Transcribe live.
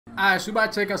Alright, so we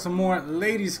about to check out some more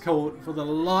Ladies Code for the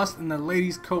Lost in the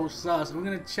Ladies Code sauce. We're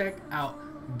gonna check out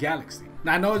Galaxy.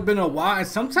 Now I know it's been a while, and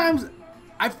sometimes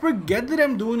I forget that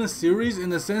I'm doing a series,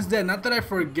 in the sense that, not that I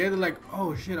forget, like,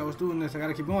 oh shit, I was doing this, I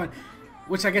gotta keep going.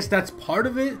 Which I guess that's part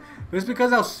of it, but it's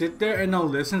because I'll sit there and I'll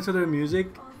listen to their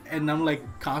music, and I'm like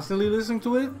constantly listening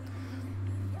to it,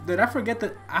 that I forget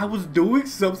that I was doing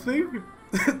something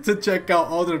to check out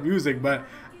all their music. But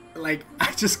like,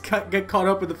 I just get caught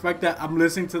up with the fact that I'm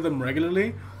listening to them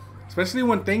regularly, especially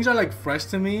when things are like fresh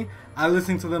to me. I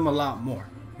listen to them a lot more,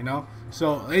 you know.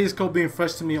 So Ladies Code being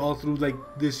fresh to me all through like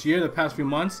this year, the past few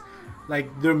months,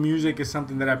 like their music is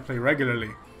something that I play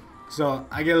regularly. So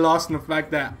I get lost in the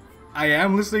fact that I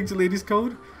am listening to Ladies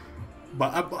Code,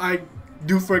 but I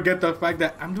do forget the fact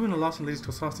that I'm doing a Lost in Ladies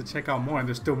Code sauce to check out more, and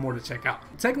there's still more to check out.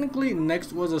 Technically,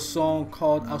 next was a song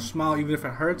called I'll Smile Even If It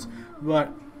Hurts,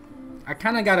 but I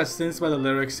kind of got a sense by the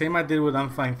lyrics, same I did with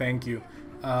I'm Fine Thank You,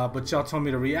 but y'all told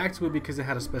me to react to it because it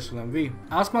had a special MV.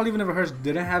 I'll Smile Even If It Hurts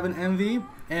didn't have an MV,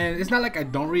 and it's not like I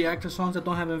don't react to songs that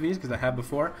don't have MVs, because I have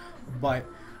before, but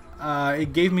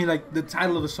it gave me, like, the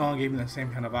title of the song gave me the same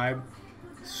kind of vibe,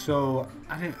 so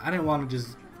I didn't want to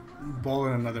just bowl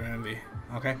in another MV,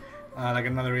 okay, like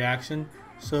another reaction.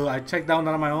 So I checked out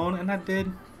that on my own, and I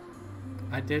did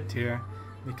tear,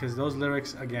 because those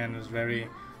lyrics again is very.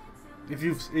 If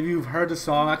you've heard the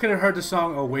song, I could have heard the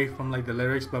song away from like the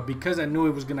lyrics, but because I knew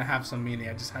it was gonna have some meaning,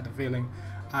 I just had the feeling.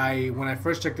 When I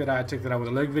first checked it out, I checked it out with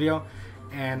a lyric video,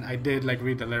 and I did like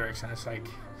read the lyrics, and it's like,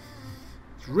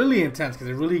 it's really intense because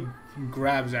it really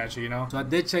grabs at you, you know. So I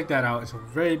did check that out. It's a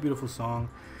very beautiful song,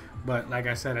 but like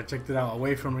I said, I checked it out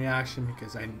away from reaction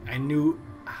because I knew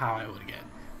how I would get.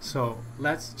 So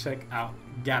let's check out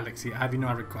Galaxy.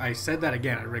 I said that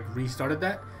again. I restarted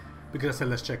that because I said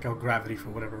let's check out Gravity for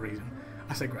whatever reason.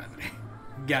 I said Gravity.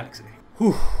 Galaxy.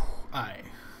 Whew. Alright.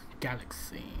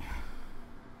 Galaxy.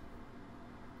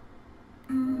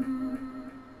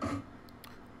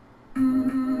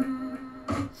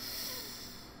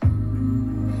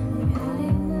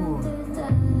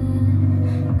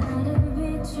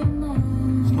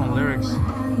 It's no lyrics.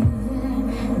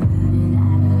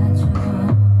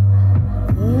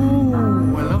 Ooh,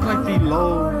 I love like the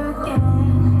low.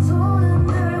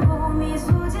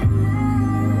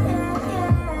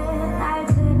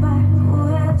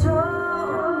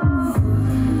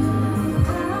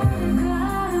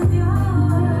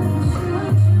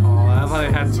 They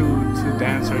had two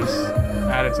dancers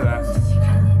added to that.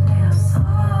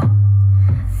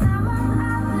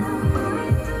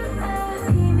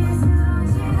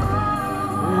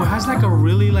 Oh, it has like a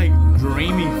really like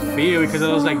dreamy feel because it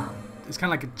was like, it's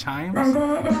kind of like a chimes.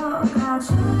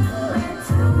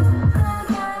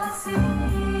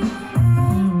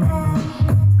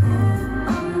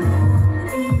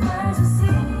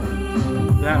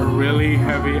 That really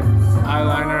heavy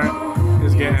eyeliner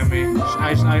is getting me.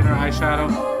 Eyeshadow.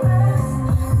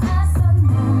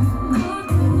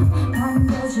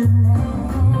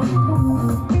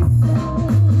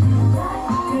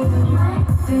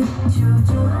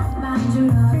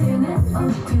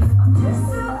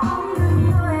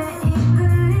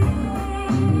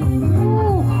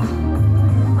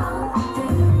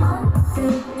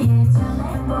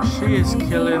 She is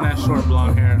killing that short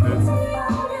blonde hair, dude.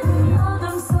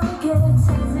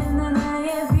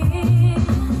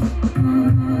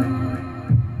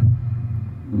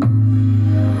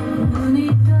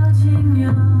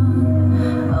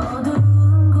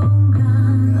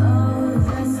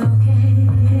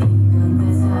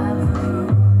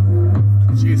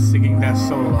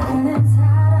 So low.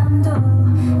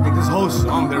 Like this whole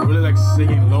song, they're really like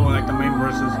singing low in like the main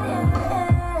verses.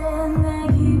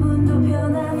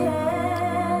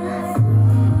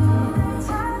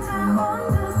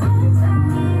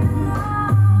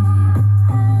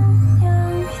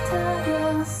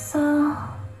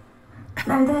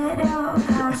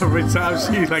 Every time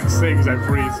she like sings, I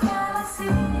freeze.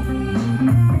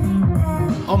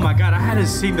 Oh my god, I had to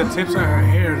see the tips of her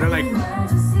hair. They're like,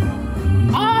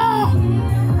 oh!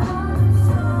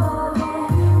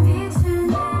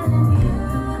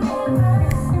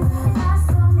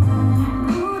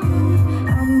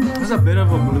 There's a bit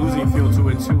of a bluesy feel to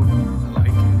it too. I like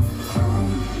it.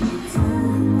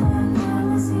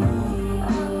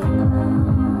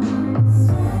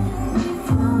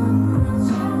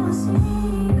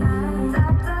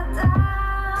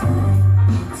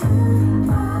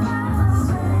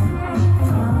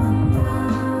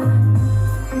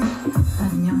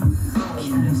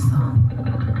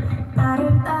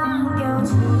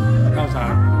 That was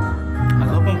hard. I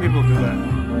love when people do that.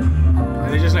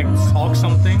 They just like talk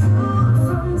something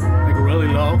like really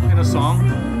low in a song.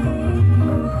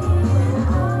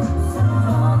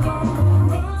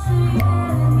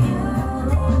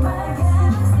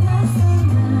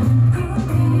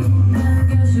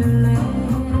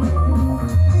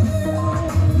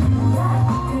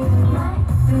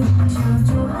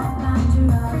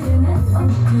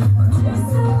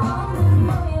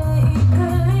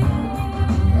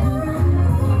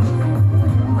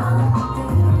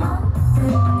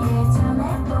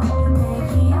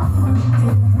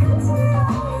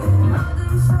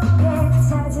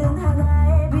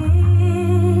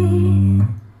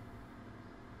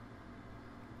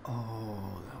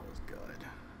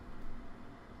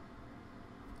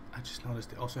 I just noticed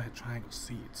they also had triangle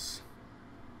seats.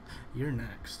 You're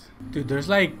next. Dude, there's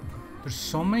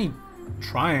so many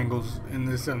triangles in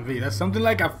this MV. That's something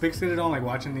like I fixated on like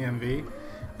watching the MV.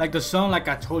 Like the song, like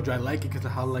I told you, I like it because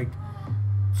of how like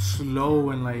slow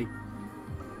and like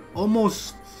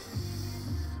almost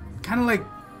kind of like,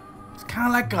 it's kind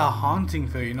of like a haunting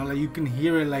feel, you know, like you can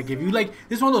hear it. Like if you like,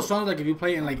 this is one of those songs like if you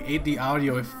play it in like 8D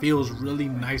audio, it feels really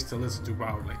nice to listen to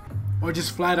probably. Or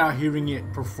just flat out hearing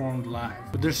it performed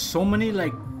live. But there's so many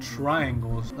like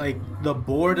triangles, like the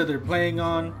board that they're playing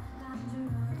on,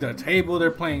 the table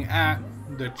they're playing at,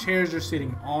 the chairs they're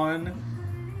sitting on.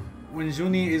 When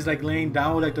Zuni is like laying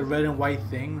down with like the red and white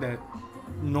thing that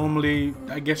normally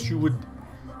I guess you would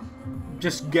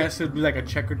just guess it'd be like a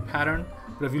checkered pattern.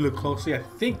 But if you look closely, I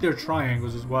think they're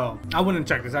triangles as well. I wouldn't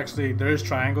check this. Actually, there is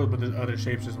triangles, but there's other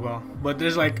shapes as well. But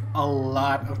there's like a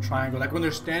lot of triangle. Like when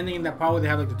they're standing in that part where they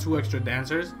have like the 2 extra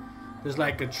dancers, there's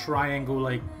like a triangle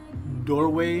like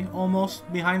doorway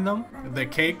almost behind them. The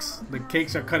cakes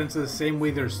are cut into the same way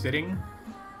they're sitting.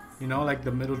 You know, like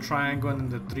the middle triangle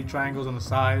and then the 3 triangles on the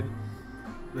side.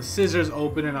 The scissors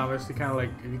open and obviously kind of like,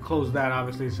 if you close that,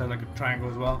 obviously it's like a triangle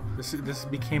as well. This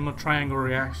became a triangle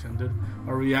reaction, dude.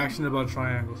 A reaction about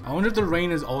triangles. I wonder if the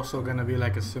rain is also gonna be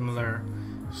like a similar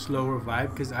slower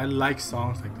vibe, because I like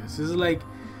songs like this. This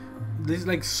is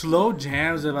like slow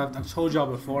jams that I've told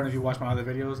y'all before, and if you watch my other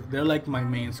videos, they're like my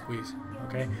main squeeze.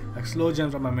 Okay, like slow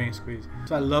jams are my main squeeze.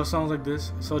 So I love songs like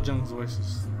this. Sojung's voice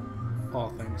is all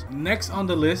things. Next on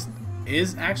the list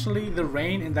is actually The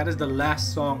Rain, and that is the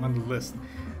last song on the list.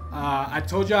 I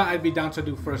told y'all I'd be down to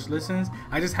do first listens.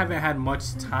 I just haven't had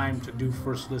much time to do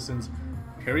first listens,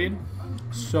 period.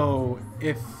 So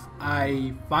if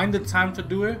I find the time to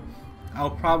do it, I'll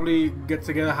probably get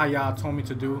together how y'all told me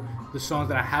to do the songs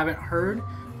that I haven't heard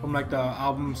from like the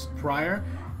albums prior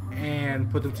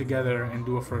and put them together and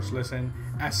do a first listen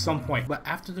at some point. But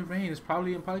after The Rain, I'm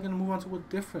probably gonna move on to a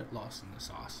different Lost in the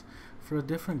Sauce for a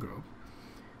different group.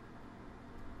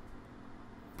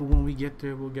 But when we get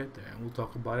there, we'll get there, and we'll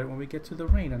talk about it when we get to The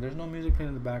Rain. And there's no music playing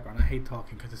in the background. I hate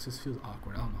talking because this just feels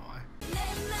awkward. I don't know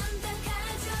why.